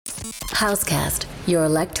Housecast, your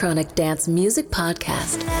electronic dance music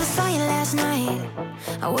podcast. I never saw you last night.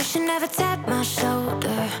 I wish you never tapped my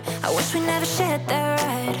shoulder. I wish we never shared that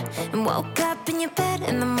ride. And woke up in your bed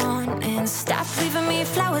in the morning. Stop leaving me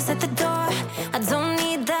flowers at the door. I don't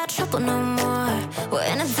need that trouble no more. We're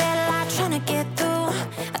in a deadlock trying to get through.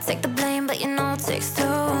 I take the blame, but you know it takes two.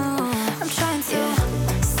 I'm trying to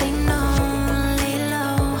say no, lay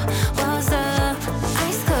low. Walls up,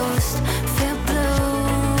 eyes closed, feel blue.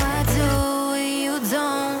 I do, you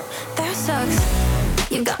don't. That sucks.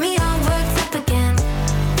 You got me all worked up again.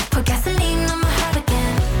 Put gasoline on my heart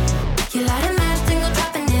again. You light a match, then go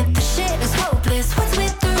dropping it. The shit is hopeless. What's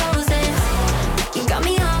with the roses? You got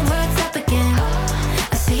me all worked up again.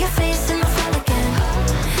 I see your face in the fall again.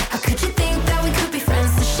 How could you think that we could be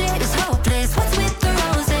friends? The shit is hopeless. What's with the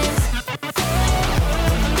roses?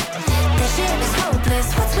 The shit is hopeless.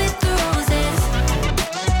 What's with the roses?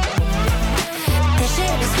 The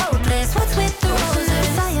shit is hopeless. What's with the roses?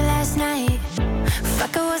 I saw you last night.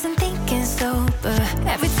 Fuck, I wasn't thinking sober.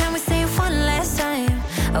 Every time we say one last time,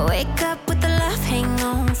 I wake up with the love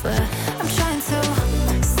hangover. I'm trying to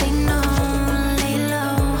say no, lay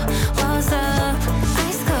low. Walls up,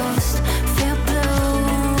 eyes closed, feel blue.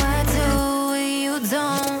 I do, you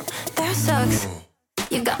don't. That sucks.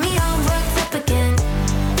 You got me all worked up again.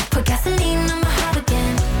 Put gasoline on my heart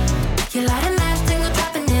again. You light a match, then go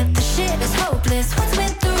dropping it. The shit is hopeless. What's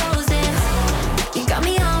with the roses? You got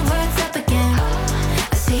me all worked up again.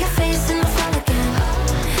 I see your face in the fall again.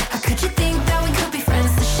 How could you think that we could be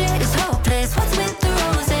friends? The shit is hopeless. What's with the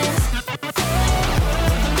roses?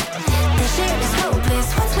 The shit is hopeless.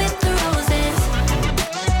 What's with the roses?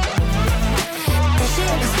 The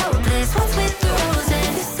shit is hopeless. What's with the roses?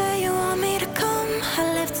 You say you want me to come. I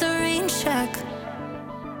left a rain check.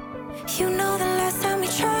 You know the last time we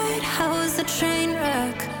tried, I was a train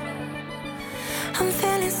wreck. I'm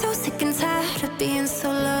feeling so sick and tired of being so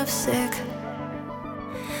lovesick.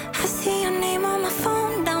 I see your name on my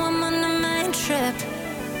phone, now I'm on a mind trip.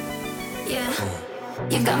 Yeah,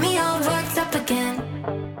 you got me all worked up again.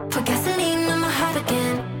 Put gasoline on my heart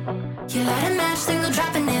again. You light a match, then go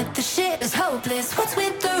dropping it. The shit is hopeless. What's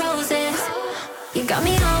with the roses? You got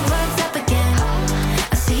me all worked up again.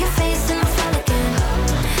 I see your face in the fall again.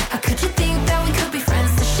 How could you think that we could be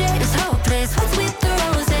friends? The shit is hopeless. What's with the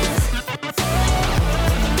roses?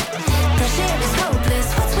 The shit is hopeless.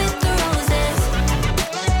 What's with the roses?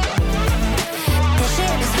 The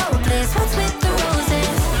shit is hopeless. What's with the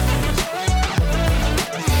roses?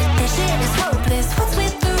 The shit is hopeless. What's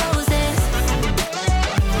with the roses?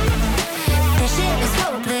 The shit is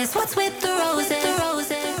hopeless. What's with the roses?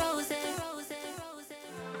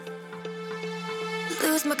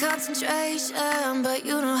 Lose my concentration, but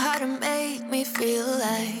you know how to make me feel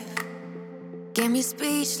alive. Get me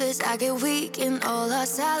speechless, I get weak in all our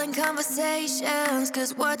silent conversations.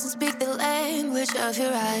 Cause words don't speak the language of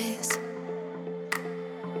your eyes.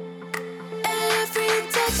 Every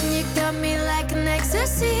touch and you got me like an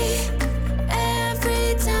ecstasy.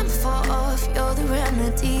 Every time I fall off, you're the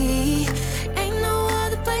remedy. Ain't no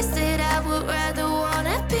other place that I would rather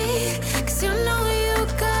wanna be. Cause you know you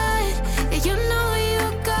got, yeah, you know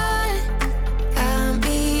you got. Got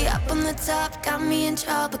me up on the top, got me in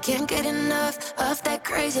trouble. Can't get enough of that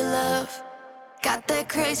crazy love. Got that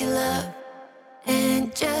crazy love.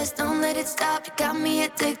 And just don't let it stop. You got me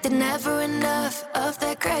addicted, never enough of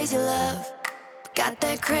that crazy love. Got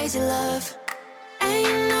that crazy love.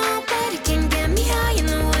 Ain't nobody can get me high in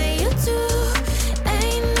the way you do.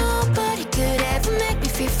 Ain't nobody could ever make me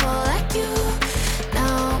feel full like you.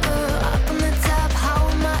 Now we're up on the top. How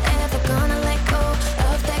am I ever gonna let go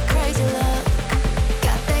of that crazy love?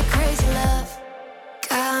 Got that crazy love.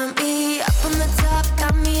 Got me up on the top,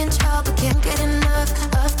 got me in trouble. Can't get enough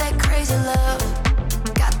of that crazy love.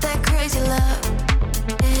 Got that crazy love.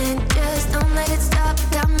 And just don't let it stop.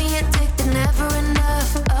 Got me addicted, never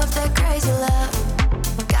enough of that crazy love.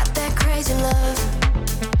 Got that crazy love.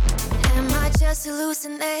 Am I just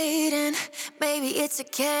hallucinating? Maybe it's a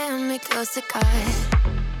chemical cigar.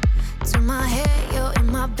 To my head, you're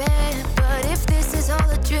in my bed. But if this is all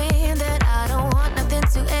a dream, then I don't want nothing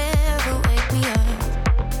to ever wake me up.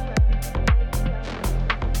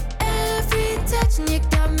 Every touch and you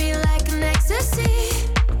got me like an ecstasy.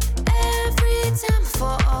 Every time I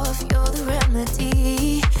fall off, you're the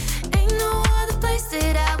remedy. Ain't no other place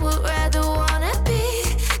that I would rather wanna be.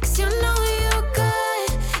 Cause you know you got,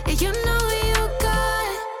 yeah, you know you got.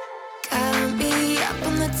 Got me up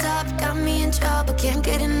on the top, got me in trouble. Can't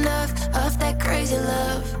get enough of that crazy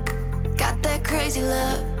love. Got that crazy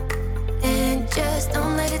love. And just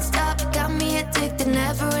don't let it stop. You got me addicted,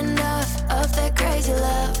 never enough of that crazy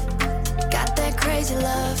love. Got that crazy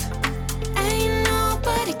love.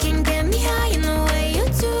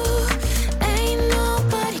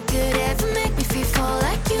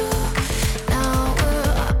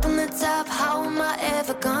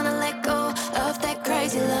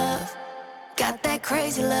 Got that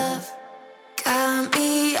crazy love. Got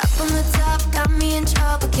me up on the top, got me in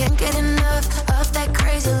trouble, can't get enough of that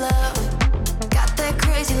crazy love. Got that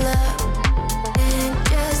crazy love. And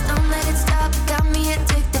just don't let it stop, got me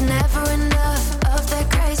addicted, never enough of that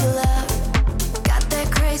crazy love. Got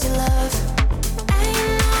that crazy love.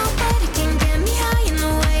 Ain't nobody can get me high in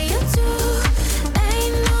the way you do.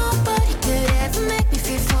 Ain't nobody could ever make me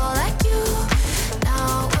feel full like you.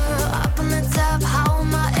 Now we're up on the top, how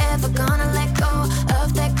am I ever gonna let go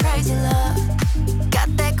of that crazy love? Got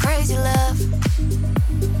that crazy love.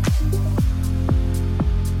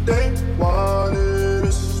 They wanted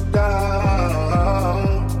us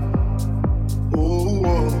down,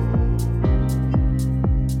 ooh,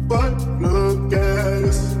 but look at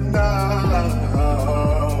us now.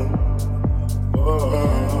 Oh,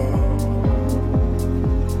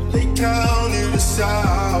 they counted us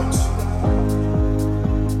out.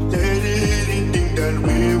 They didn't think that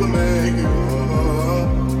we would make it.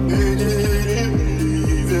 They didn't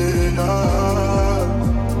believe in us.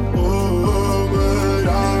 Oh, but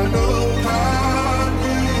I know I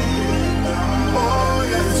did. Oh,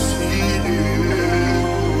 yes, he did.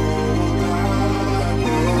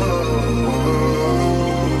 Oh,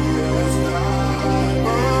 yes, but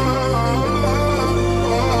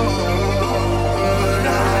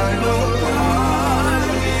I know I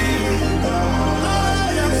did. Oh,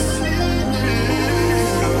 yes, he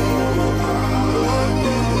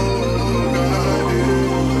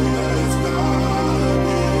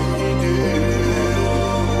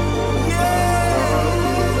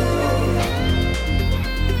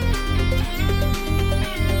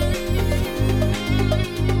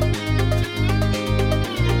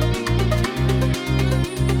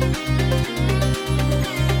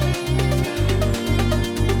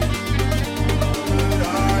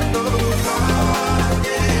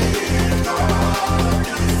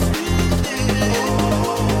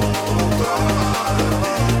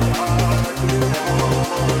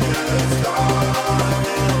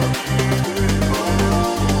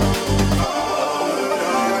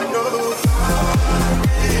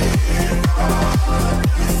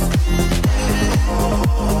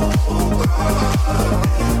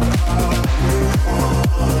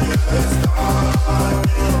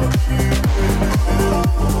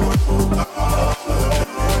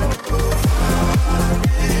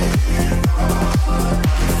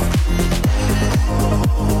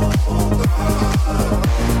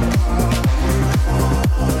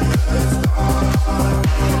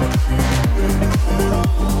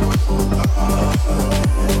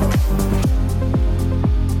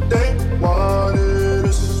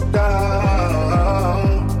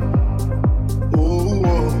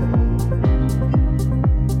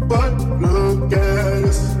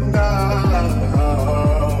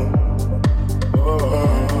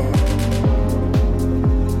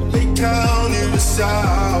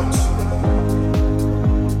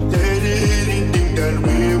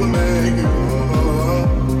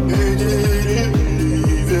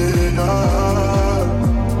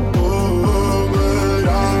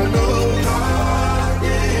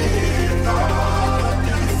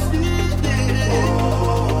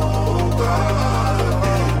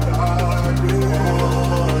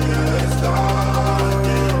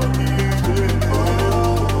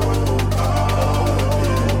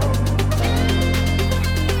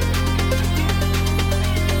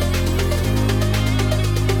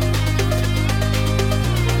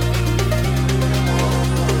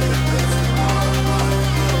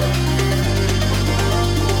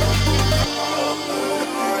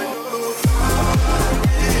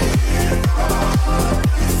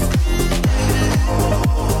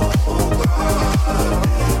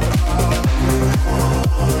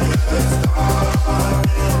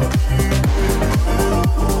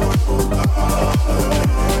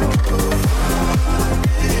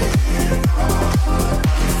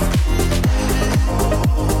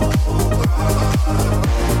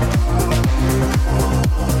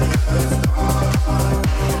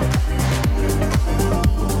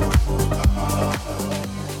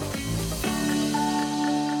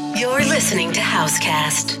listening to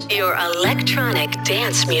Housecast, your electronic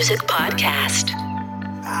dance music podcast.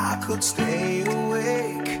 I could stay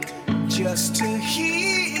awake just to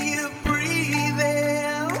hear you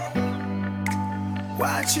breathing.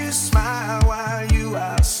 Watch you smile while you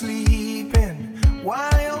are sleeping,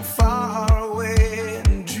 while you're far away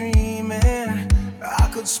and dreaming. I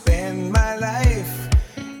could spend my life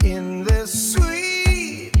in this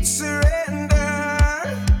sweet surrender.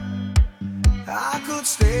 I could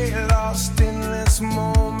stay lost in this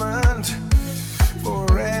moment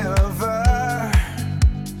forever.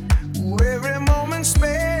 Every moment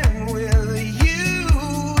spent with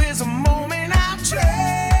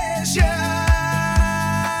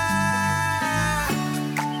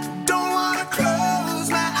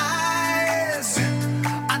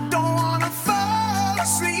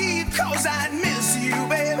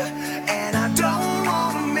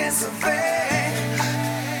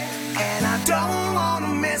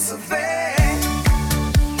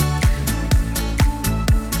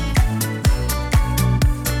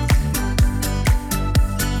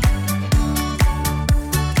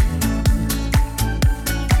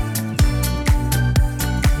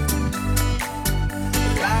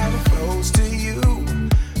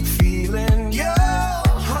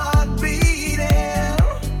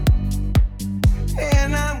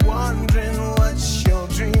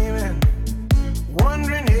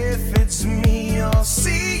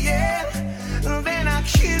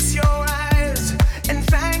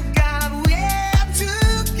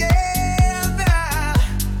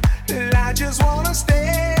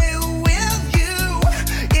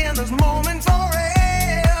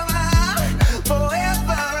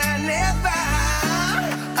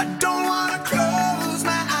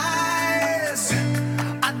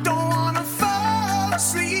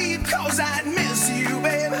 'cause I miss you,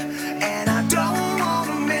 baby. And I don't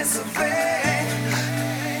wanna miss a thing.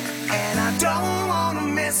 And I don't wanna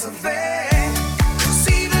miss a thing. 'Cause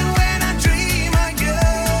even when I dream of you,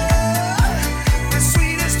 the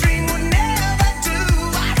sweetest dream would never do.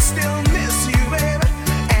 I'd still miss you, baby.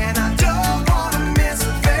 And I don't wanna miss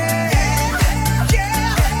a thing.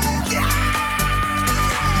 Yeah, yeah.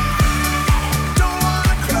 Don't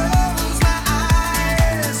wanna close my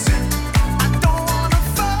eyes. I don't wanna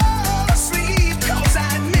fall asleep 'cause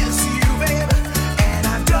I miss you, baby. And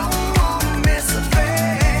I don't wanna miss a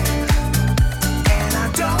thing. And I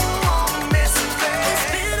don't wanna miss a thing. It's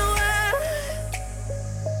been a while,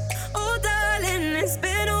 oh darling, it's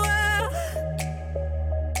been a while,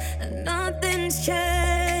 and nothing's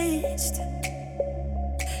changed,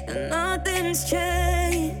 and nothing's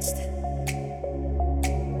changed.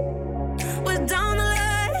 We're down the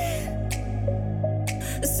line,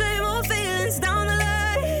 the same old feelings down the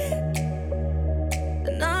line,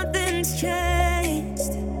 and nothing's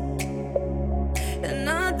changed, and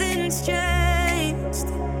nothing's changed.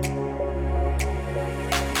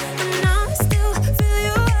 And I still feel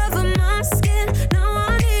you over my skin. Now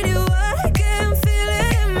I need you, I can feel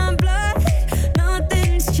it in my blood.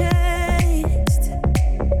 Nothing's changed,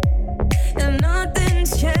 and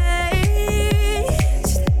nothing's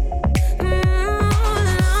changed.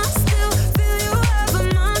 And I still feel you over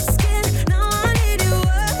my skin. Now I need you,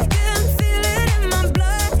 I can feel it in my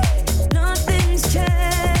blood. Nothing's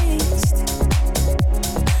changed,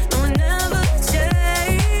 no, it never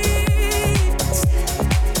changed.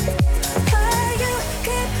 Oh, you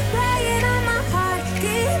keep playing on my heart,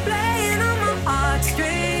 keep playing on my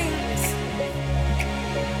heartstrings.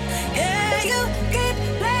 Yeah, you keep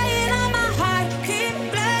playing on my heart, keep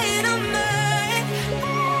playing on mine.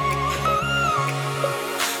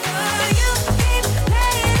 Oh, you keep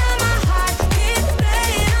playing on my heart, keep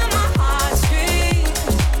playing on my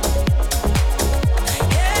heartstrings.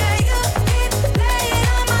 Yeah, you keep playing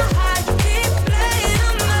on my heart, keep playing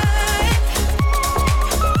on mine.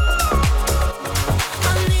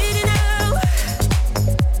 I need you now,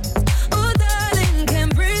 oh darling,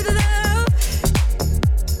 can't breathe without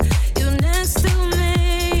you next to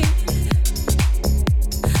me.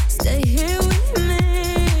 Stay here with me.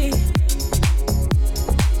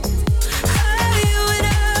 Are you and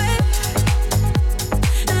I,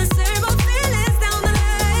 and the same old feelings down the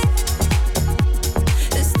line,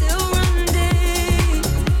 they still run deep.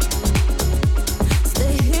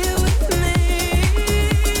 Stay here with me.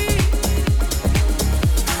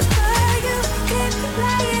 Oh, you keep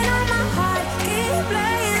playing on my heart, keep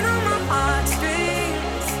playing on my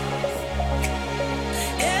heartstrings.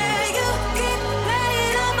 Yeah, you keep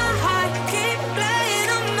playing on my heart, keep playing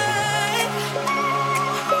on mine.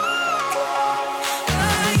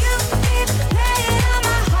 Oh, you keep playing on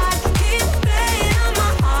my heart, keep playing on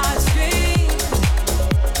my heartstrings.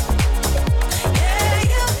 Yeah,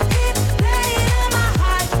 you keep playing on my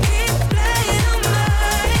heart, keep playing on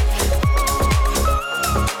mine.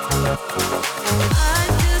 I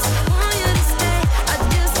just want you to stay. I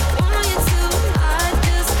just want you to. I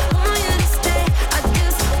just want you to stay. I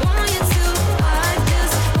just want you to. I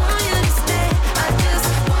just want you to stay. I just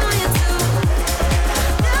want you to.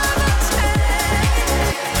 Never change.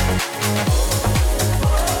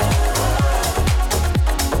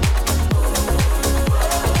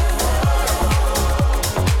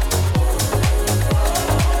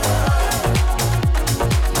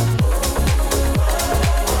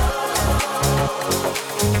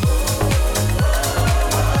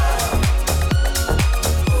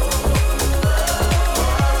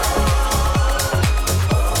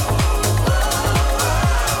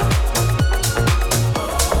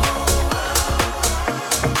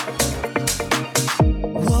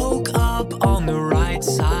 Woke up on the right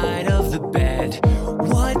side of the bed.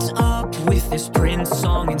 What's up with this Prince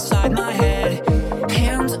song inside my head?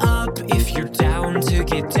 Hands up if you're down to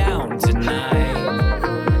get down tonight.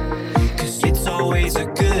 'Cause it's always a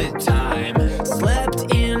good time.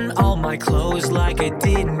 Slept in all my clothes like I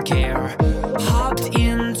didn't care. Hopped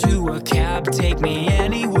into a cab, take me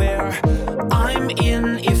anywhere. I'm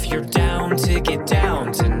in if you're down to get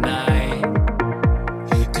down tonight.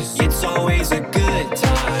 'Cause it's always a good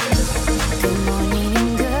time. Good morning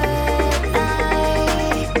and good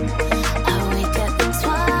night. I wake up in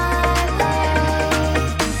twilight.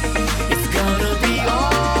 It's gonna be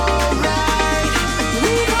alright.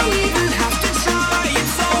 We don't even have to try.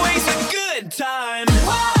 It's always a good time.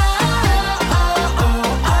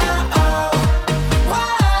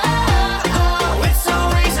 It's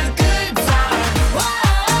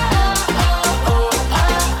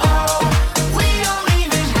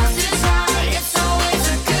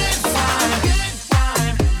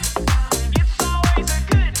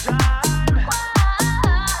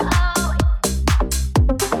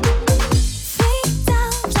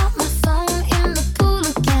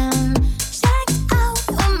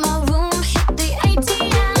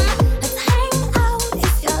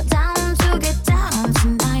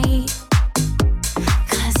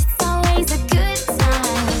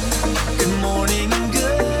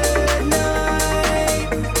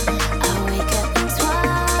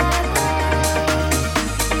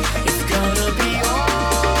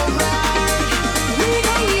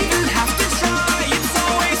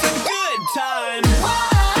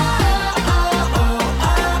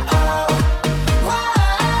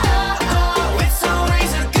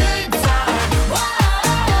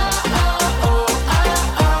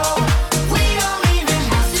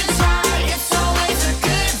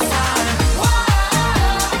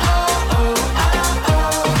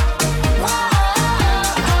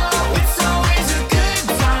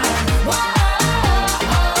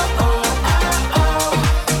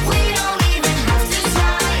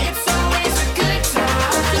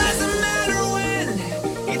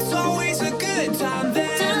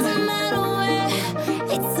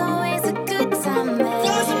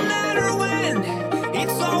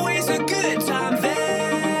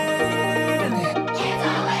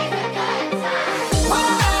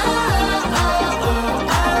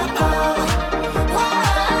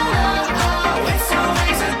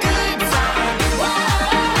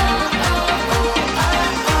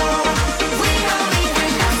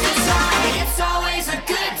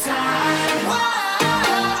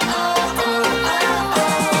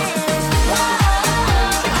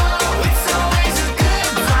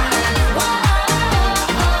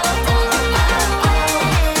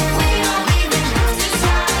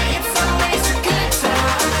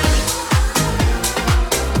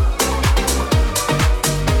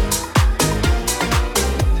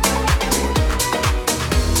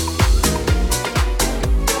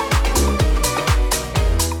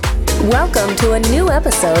Welcome to a new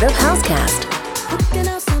episode of Housecast. Looking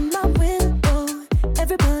outside my window,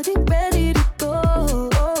 everybody ready to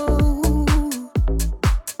go.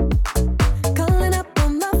 Calling up all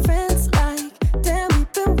my friends like, damn,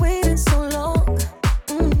 we've been waiting so long.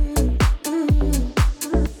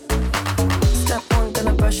 Step one,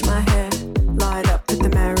 gonna brush my hair, light up with the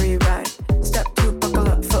merry ride. Step two, buckle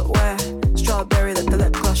up footwear, strawberry, let the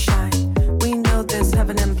lip gloss shine. We know there's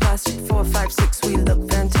heaven in plastic. 4, 5, 6, we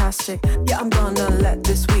look fantastic. Yeah, I'm gonna let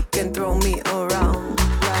this weekend throw me around.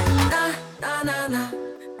 Like na na na na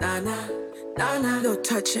na na na na, no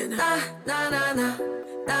touching. Na na na na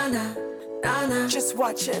na na na na, just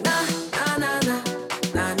watching. Na na na na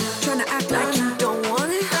na na, tryna act like you don't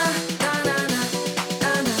want it. Na na na na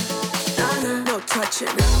na na na, no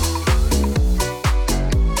touching.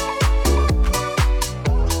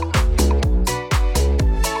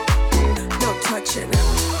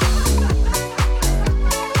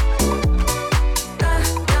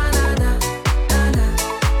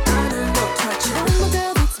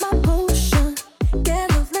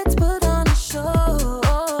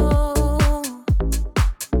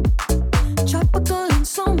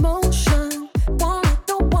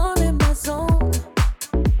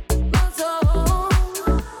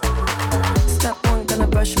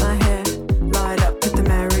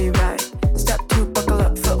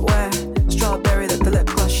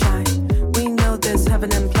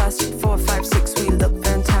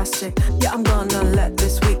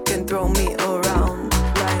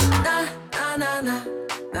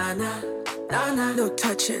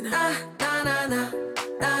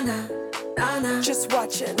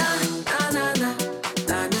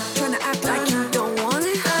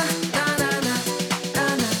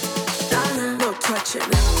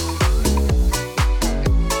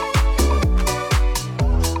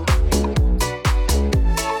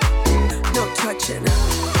 No touching.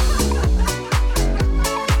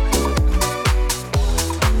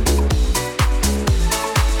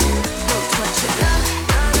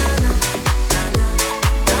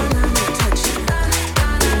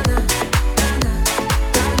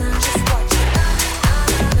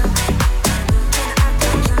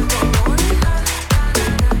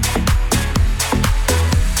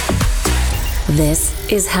 This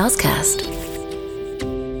is Housecast.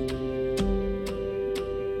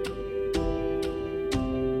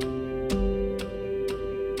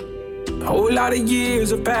 Whole lot of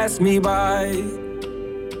years have passed me by.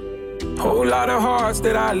 Whole lot of hearts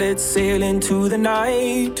that I let sail into the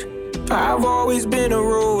night. I've always been a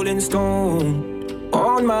rolling stone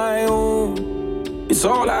on my own. It's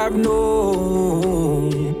all I've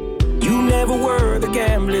known. You never were the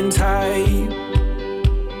gambling type.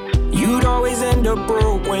 You'd always end up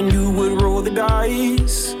broke when you would roll the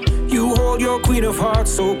dice. You hold your queen of hearts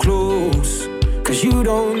so close, 'cause you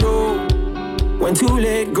don't know when to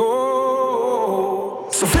let go.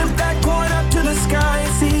 So flip that coin up to the sky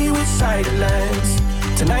and see which side it lands.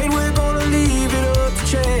 Tonight we're gonna leave it up to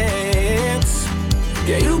chance.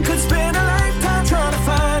 Yeah, you could spend a lifetime trying to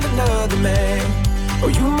find another man, or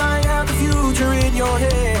you might have the future in your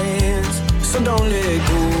hands. So don't let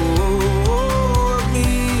go of me.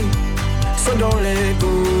 So don't let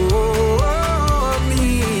go of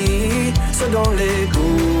me. So don't let go.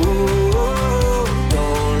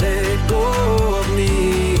 Don't let go of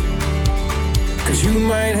me. 'Cause you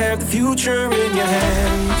might have the future in your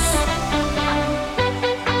hands.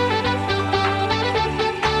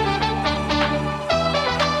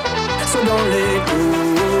 So don't let go.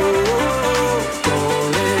 Don't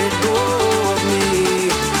let go of me.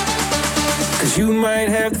 'Cause you might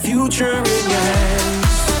have the future in your hands.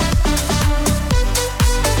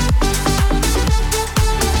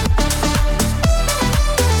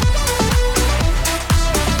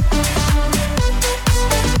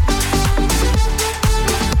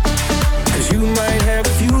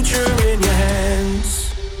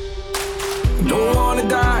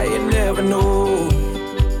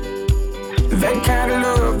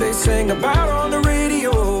 Sing about on the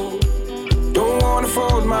radio. Don't wanna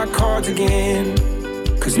fold my cards again,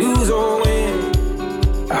 'cause lose or win,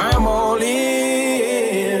 I'm all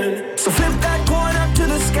in. So flip that coin up to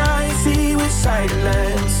the sky and see which side it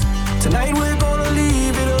lands. Tonight we're gonna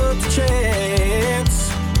leave it up to chance.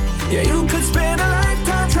 Yeah, you could spend a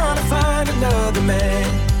lifetime trying to find another man,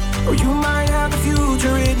 or you might have the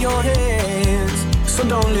future in your hands. So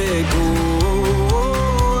don't let go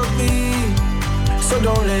of me. So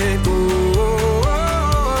don't let go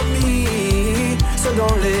of me. So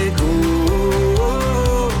don't let go.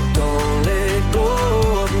 Don't let go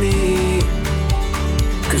of me.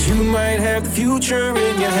 'Cause you might have the future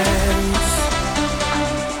in your hands.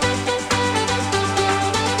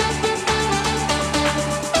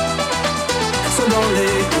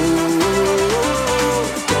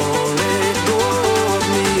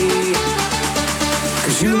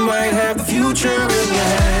 'cause you might have the future in your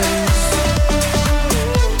hands.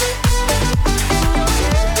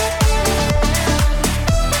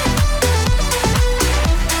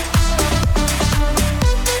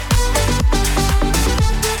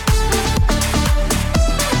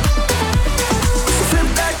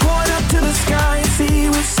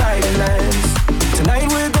 Tonight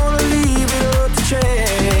we're gonna leave it up to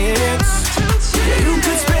chance. Yeah, you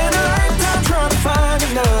could spend a lifetime trying to find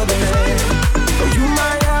another man, or you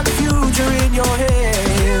might have the future in your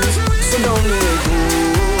hands. So don't let go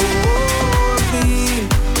of me.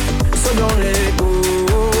 So don't let go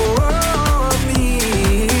of me.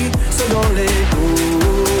 So don't let go.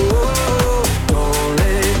 Don't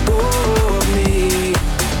let go of me.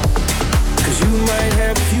 'Cause you might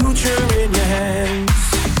have the future in your hands.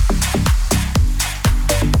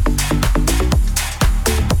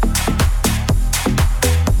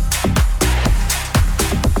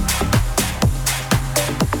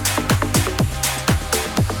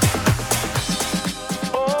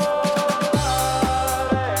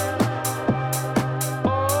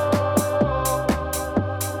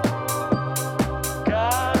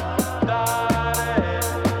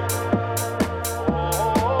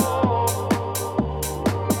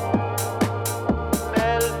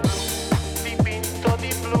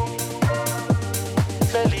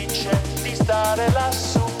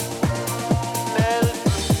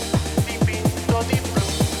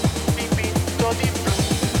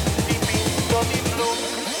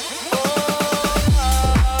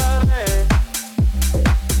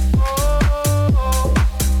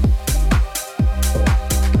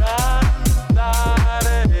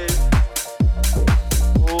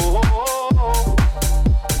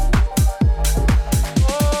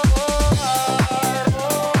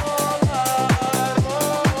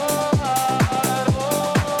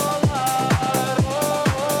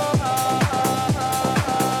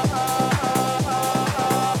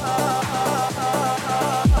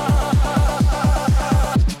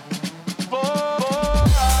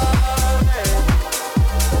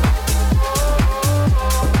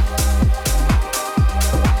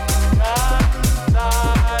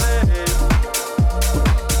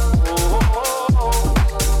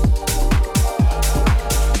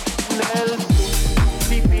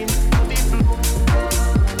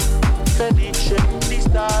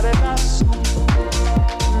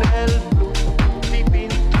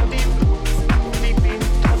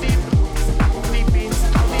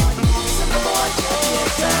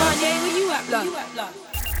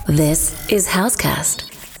 This is Housecast.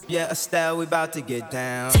 Yeah, Estelle, we about to get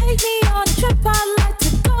down. Take me on a trip, I'd like to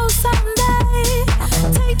go someday.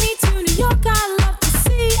 Take me to New York, I'd love to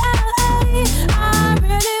see LA. I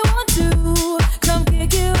really want to come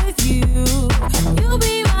kick it with you. You'll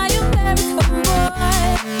be my American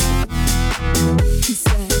boy. He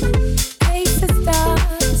said, hey sister,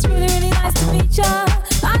 it's really, really nice to meet ya.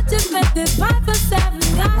 I just met this 5'7"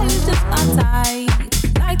 guy who's just my type.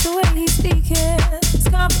 Like the way he's speaking, his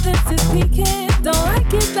confidence is peaking. Don't like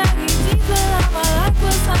his baggy jeans, but all I like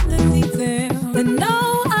what's underneath him. And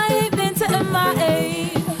no, I ain't been to MIA.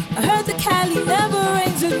 I heard the Cali never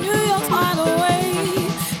rains and New York's on the way.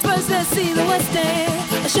 First let's see the West End,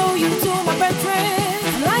 I'll show you to my brethren.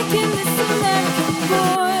 I'm liking this American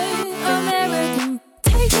boy, American.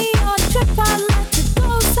 Take me on a trip, I'd like to go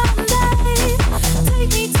someday. Take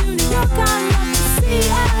me to New York, I'd love to see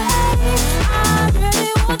LA. I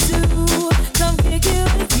really want to come kick it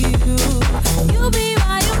with you. You'll be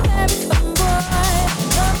my American boy,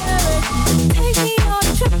 American. Take me on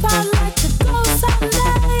a trip, I'd like to go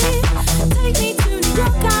someday. Take me to New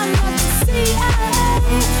York, I'd love to see LA.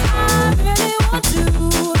 I really want to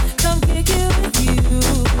come kick it with you.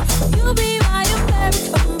 You'll be my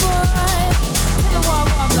American boy.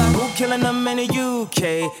 Who killing them in the UK?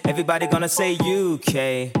 Everybody gonna say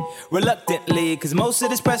UK. Reluctantly, cause most of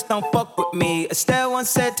this press don't fuck with me. Estelle once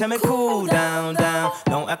said, tell me cool down, down.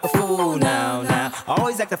 Don't act a fool now, now.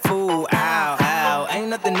 Always act a fool, ow, ow. Ain't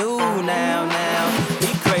nothing new now, now. Be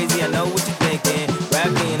crazy, I know what you're thinking.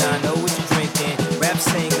 Rapping, I know what you're drinking. Rap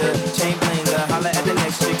singer, chain blinger. Holla at the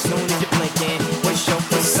next chick soon as you're blinking. What's your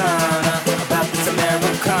persona about this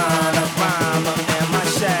Americana? Rhymer, am I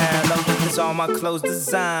shallow? Cause all my clothes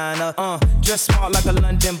designer. Dress smart like a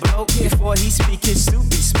London bloke. Before he speak, his suit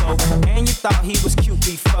be smoke. And you thought he was cute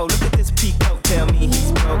before. Look at this peacoat, tell me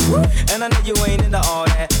he's broke. And I know you ain't into all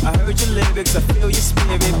that. I heard your lyrics, I feel your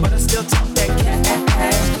spirit, but I still talk that cat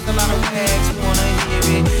ass. With a lot of rags, wanna hear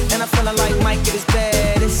it. And I'm feeling like Mike at his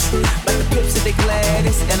baddest. Like the Pips at they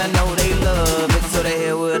gladdest. And I know they love it, so they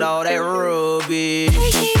here with all that rubbish.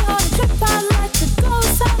 Take me on a trip, I'd like to go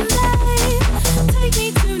someday. Take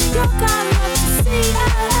me to New York, I'd love to see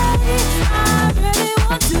LA.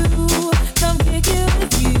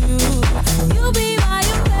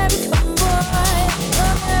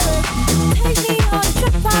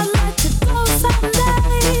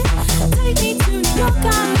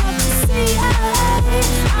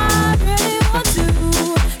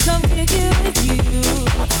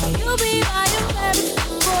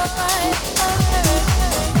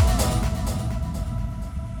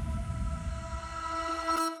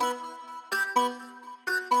 So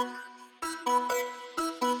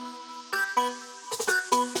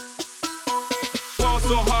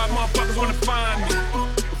hard, motherfuckers wanna find me.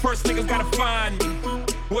 First niggas gotta find me.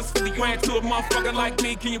 What's 50 grand to a motherfucker like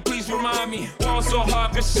me? Can you please remind me? Fall so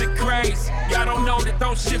hard, this shit crazy. Y'all don't know that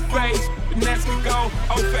don't shit phase. The next could go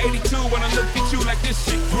 0 for 82 when I look at you like this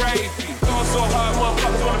shit crazy. Fall so hard,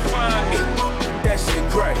 motherfuckers wanna find me. That shit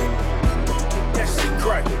crazy. That shit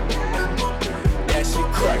crazy. That shit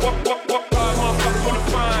crazy. What hard motherfuckers wanna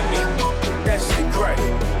find me? That shit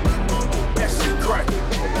crazy. That shit crazy.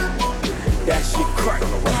 That shit crack.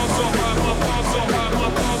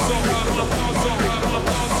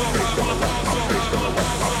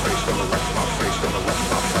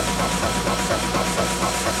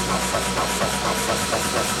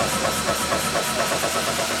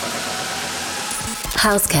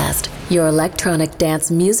 Housecast, your electronic dance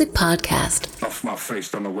music podcast. Off my face,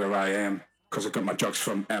 don't know where I am, cause I got my drugs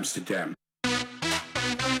from Amsterdam.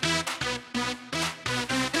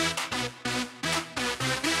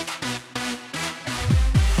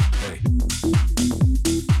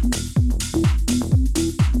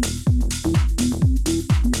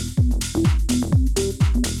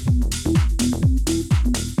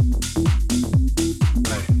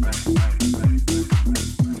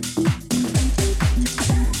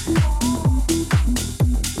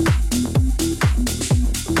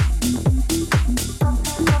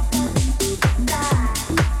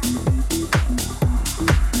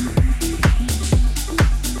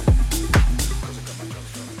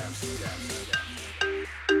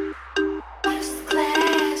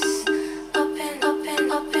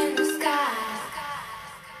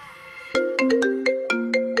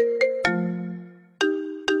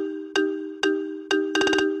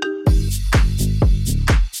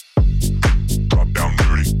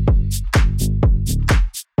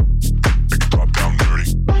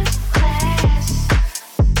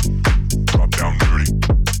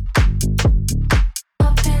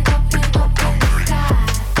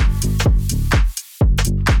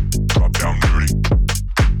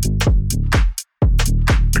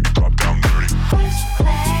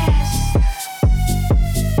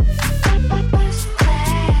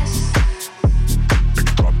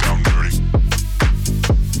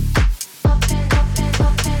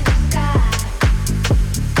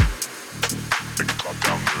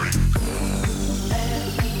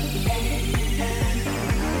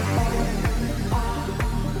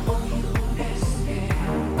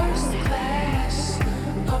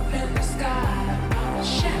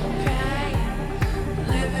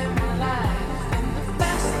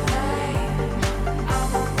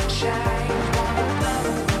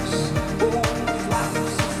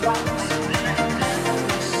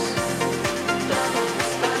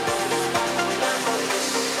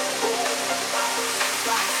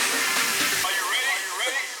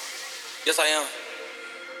 Yes, I am.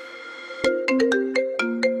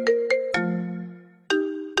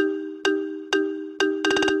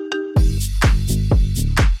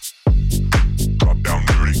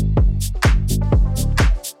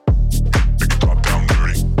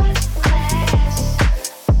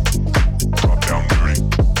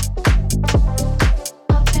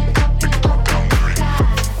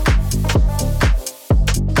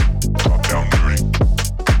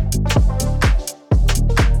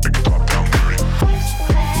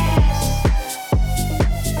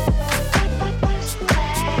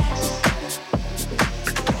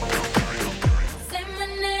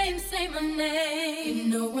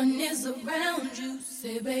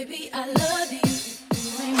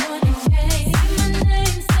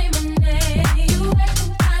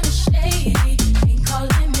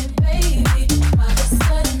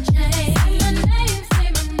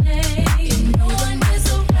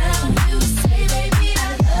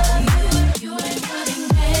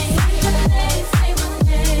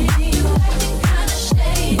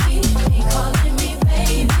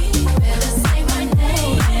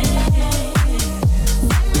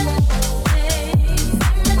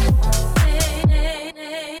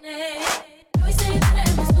 We say that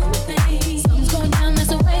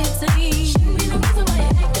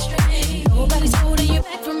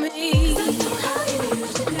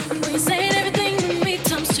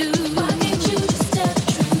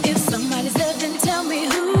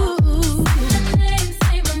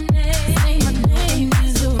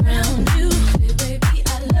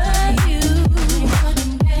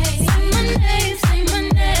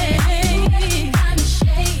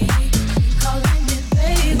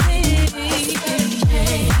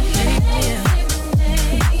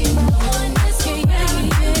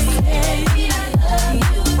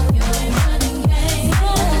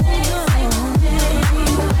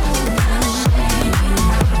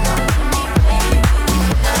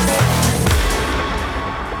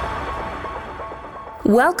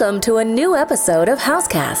Welcome to a new episode of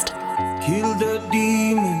Housecast. Kill the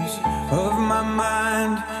demons of my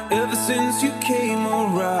mind ever since you came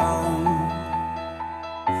around.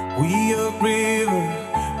 We upriver,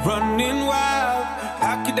 running wild.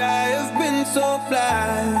 How could I have been so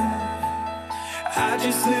blind? I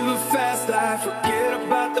just live a fast life, forget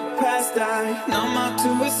about the past. I numb out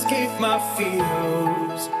to escape my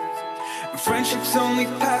fears. Friendships only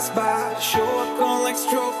pass by, show up on like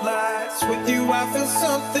strobe lights. With you I feel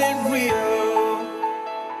something real.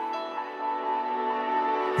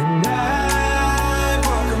 And I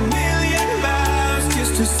walk a million miles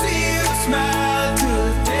just to see you smile till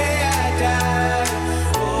the day I die.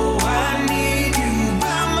 Oh, I need you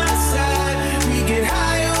by my side. We get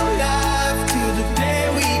high on life till the day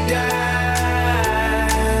we die.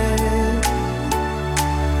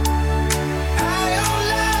 High on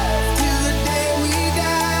life till the day we die.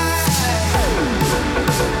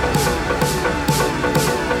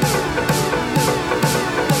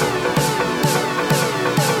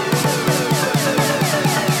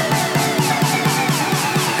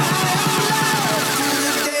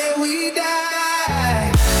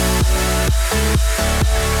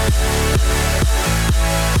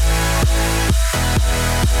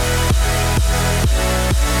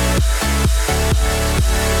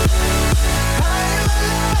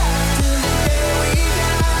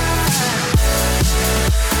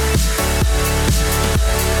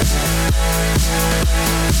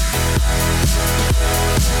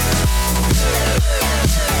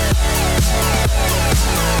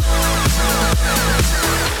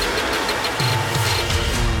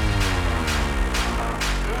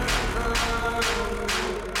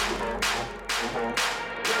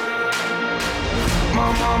 My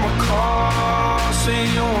mama called, seen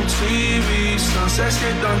you on TV. Sunset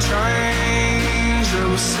shit done changed.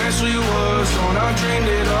 Ever since we was on, I dreamed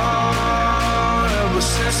it all. Ever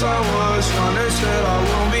since I was young, they said I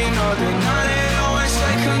won't be nothing. Now they always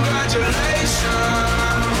say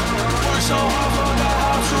congratulations. Worked so hard for the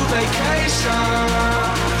house to vacation.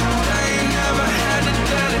 They ain't never had the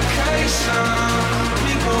dedication.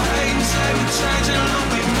 People hate and say we changing, look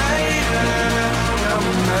we made it. Yeah,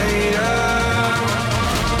 we made it.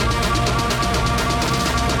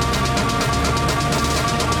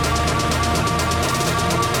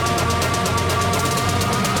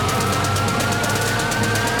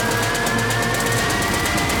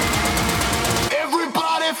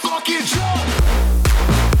 Fucking jump!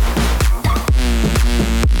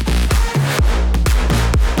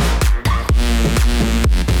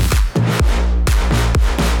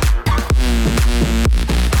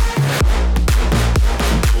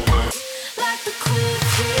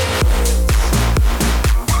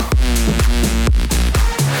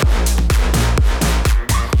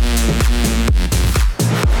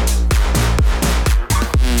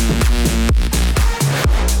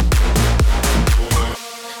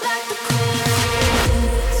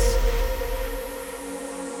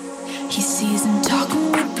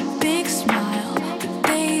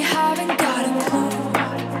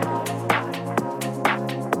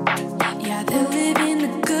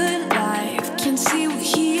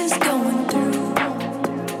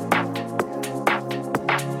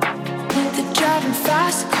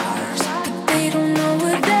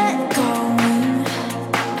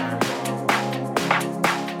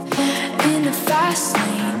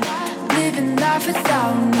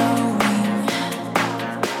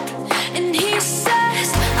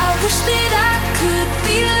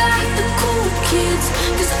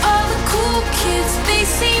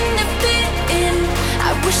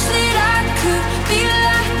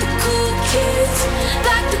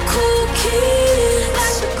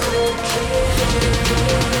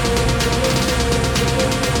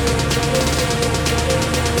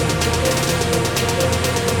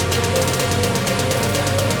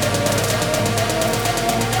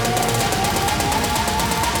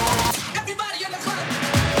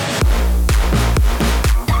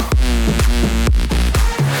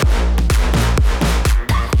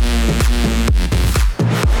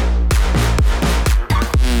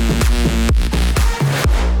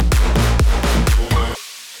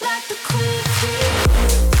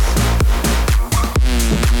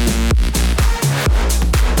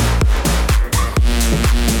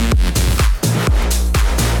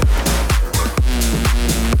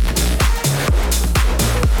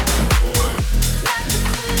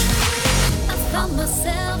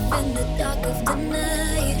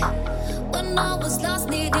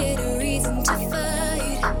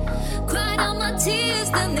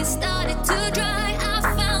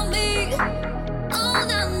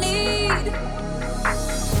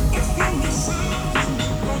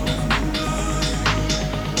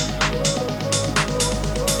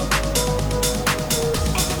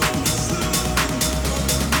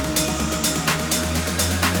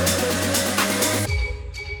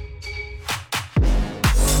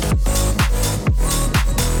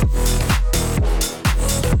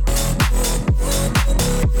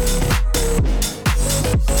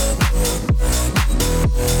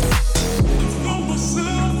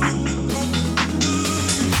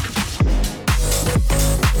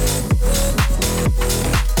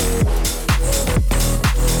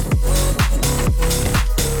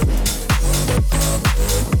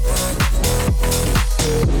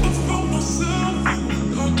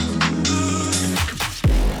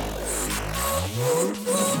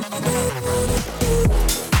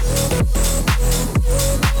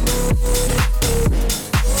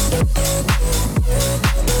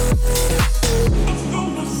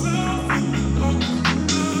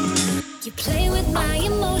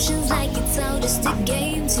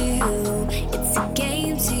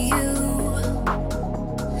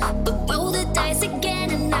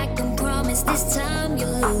 I can promise this time you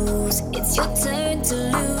lose. It's your turn to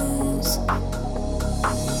lose.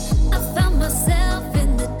 I found myself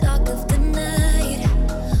in the dark of the night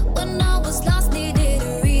when I was lost, needed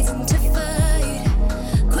a reason to fight.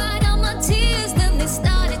 Cried out my tears, then they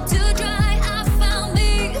started to dry. I found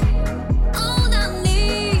me, all I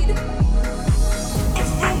need. I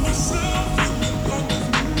found myself in the dark of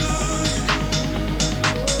the night.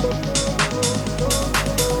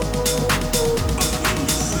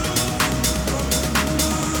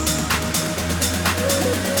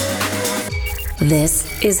 This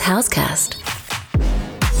is Housecast.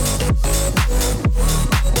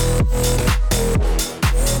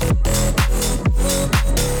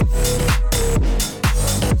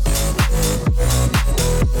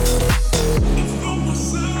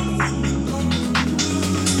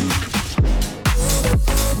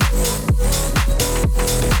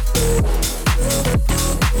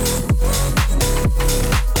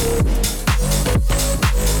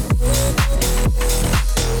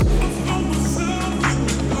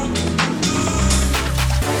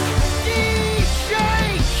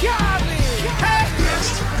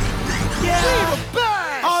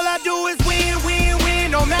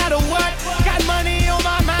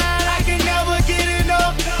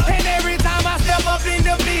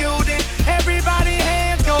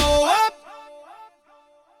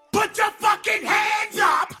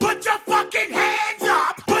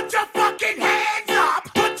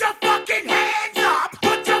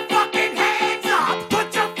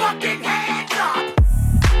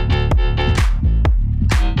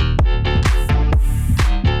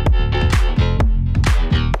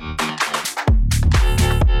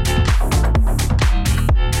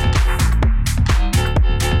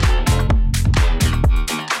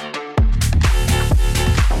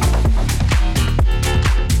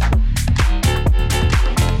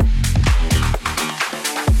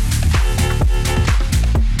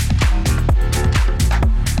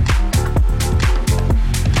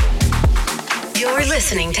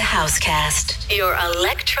 Listening to Housecast, your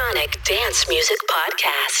electronic dance music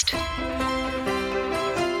podcast.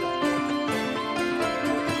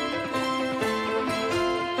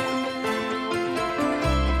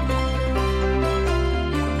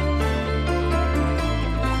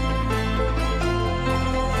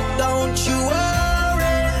 Don't you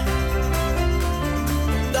worry,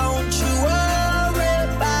 don't you worry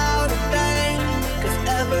about a thing, 'cause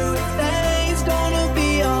everything's gonna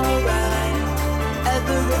be alright.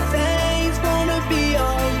 Everything's gonna be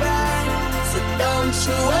alright. So don't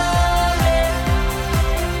you worry,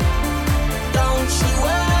 don't you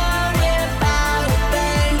worry about a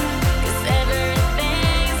thing, 'Cause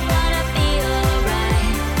everything's gonna be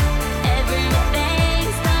alright.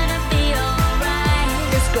 Everything's gonna be alright.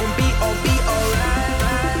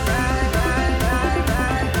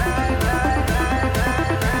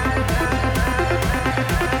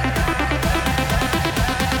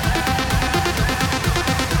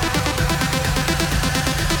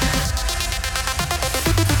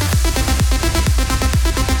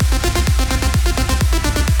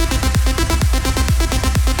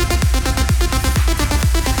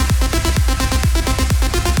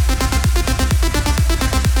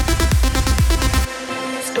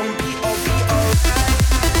 it's gonna be alright.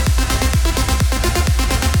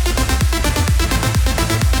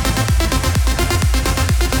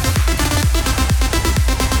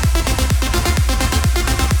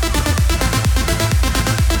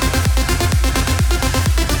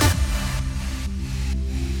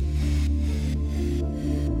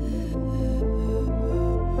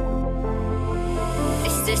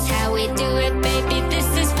 This is how we do it, baby. This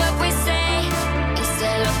is what we say. It's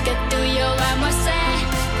a look at through your arm, I say.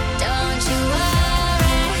 Don't you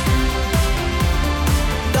worry.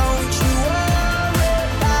 Don't you worry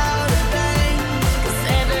about a thing. 'Cause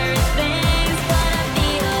everything's gonna be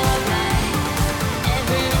alright.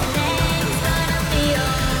 Everything's gonna be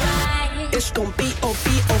alright. It's gonna be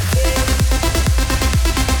okay.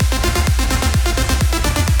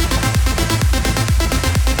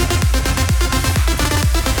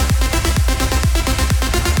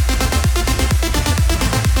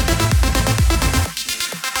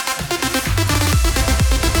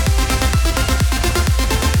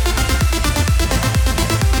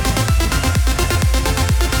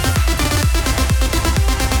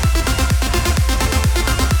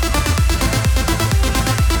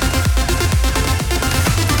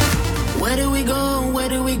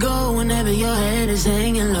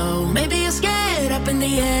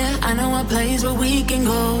 place where we can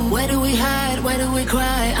go. Where do we hide? Where do we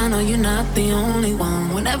cry? I know you're not the only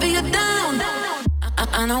one. Whenever you're down,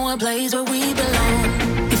 I know a place where we belong.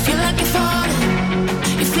 You feel like you're falling.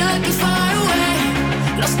 You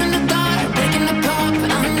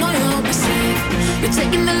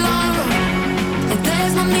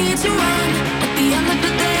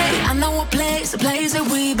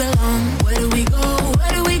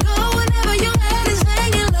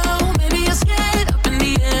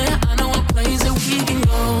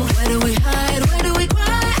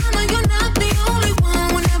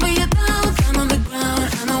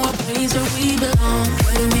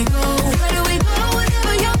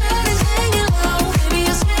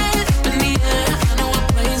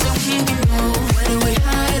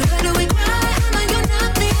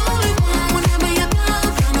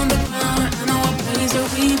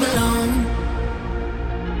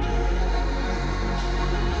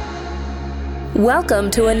Welcome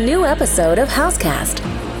to a new episode of Housecast.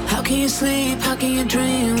 How can you sleep? How can you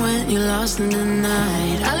dream when you're lost in the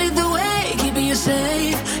night? I lead the way, keeping you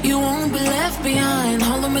safe. You won't be left behind.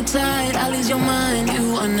 Holding me tight, I'll ease your mind.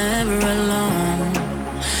 You are never alone.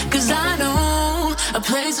 'Cause I know a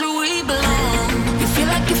place where we belong. You feel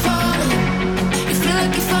like you're falling. You feel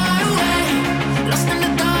like you're far away. Lost in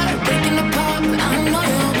the dark, breaking apart, but I know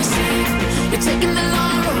you'll be safe. You're taking the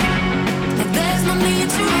long road, but there's no need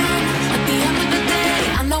to run. At the end of the day,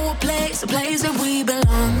 I know a place that we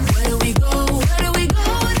belong. Where do we go? Where do we go?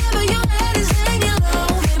 Whenever your head is hanging low,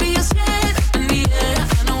 maybe you're scared up in the air.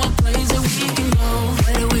 I know a place that we can go.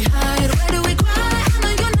 Where do we hide? Where do we cry? I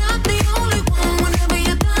know you're not the only one. Whenever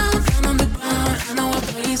you're down on the ground, I know a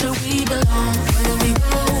place that we belong. Where do we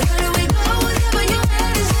go? Where do we go? Whenever your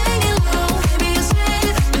head is hanging low, maybe you're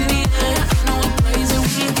scared up in the air. I know a place that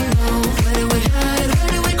we can go. Where do we hide? Where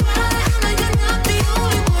do we cry? I know you're not the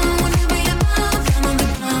only one. Whenever you're down on the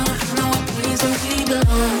ground, I know a place that we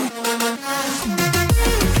belong.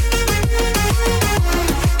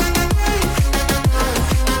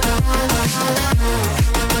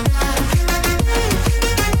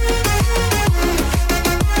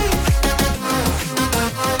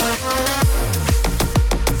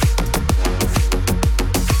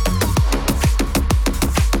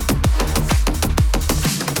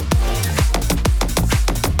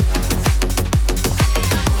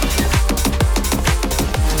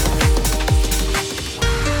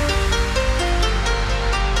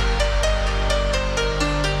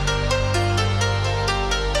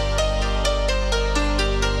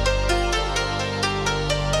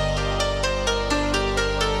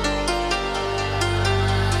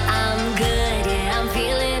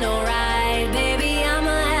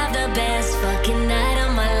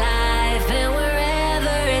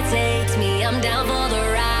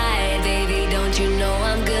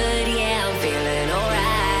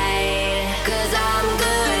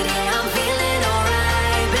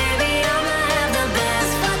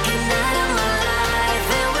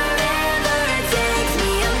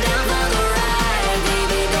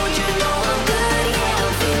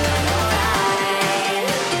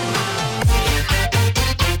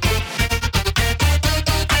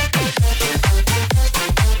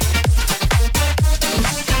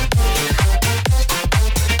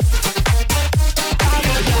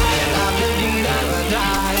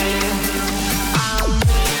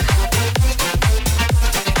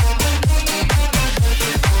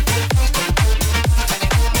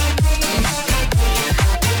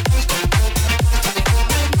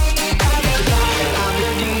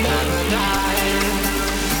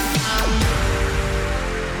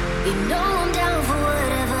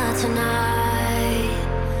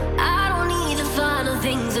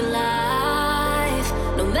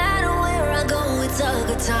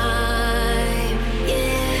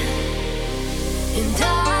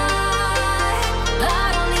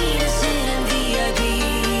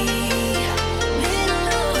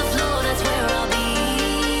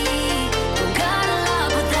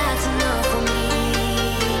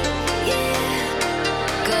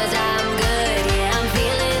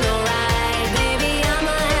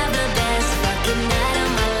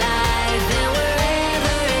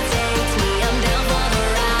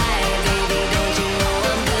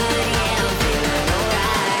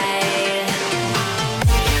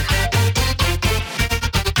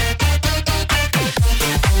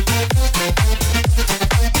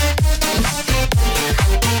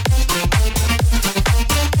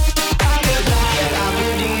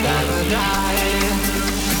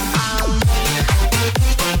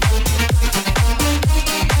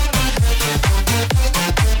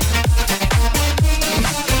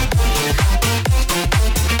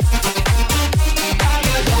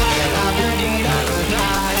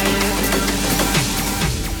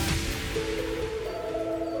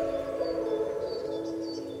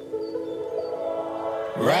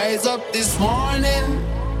 Rise up this morning,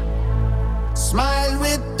 smile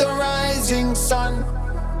with the rising sun.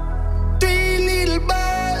 Three little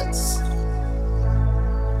birds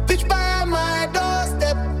pitch by my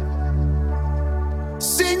doorstep,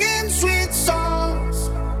 singing sweet songs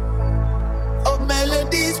of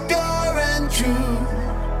melodies pure and true,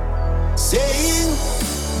 saying,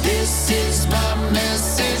 this is my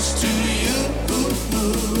message to you.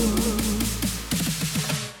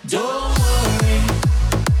 Don't worry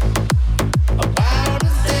about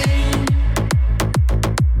a thing,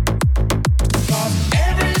 'cause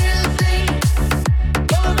every little thing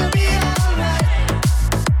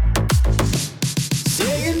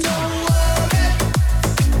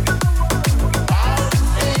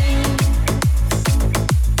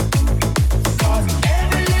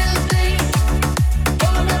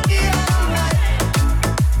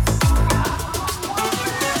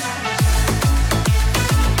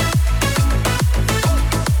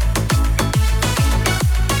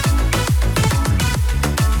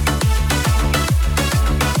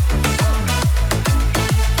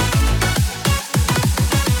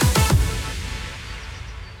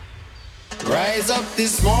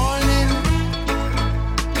this morning.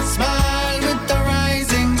 Smile with the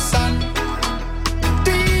rising sun.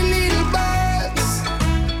 Three little birds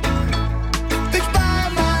pitched by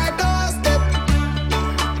my doorstep,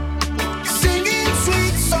 singing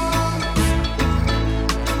sweet songs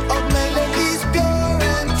of melodies pure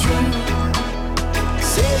and true,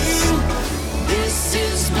 saying, this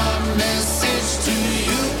is my message to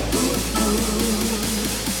you.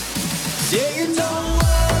 Saying, don't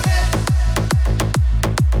worry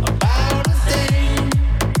about a thing,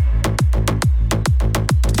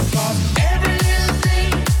 'cause every little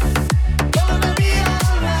thing gonna be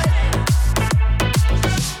alright.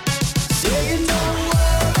 Saying, don't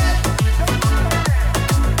worry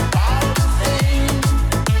about a thing,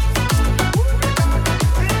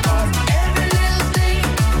 'cause every little thing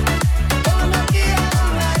gonna be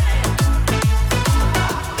alright.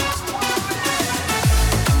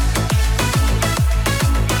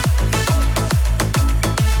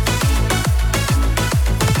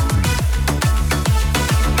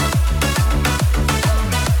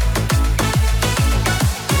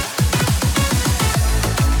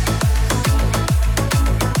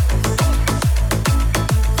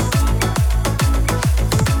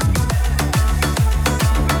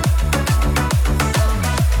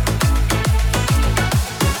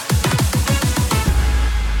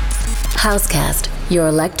 Housecast, your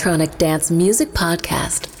electronic dance music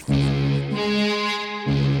podcast.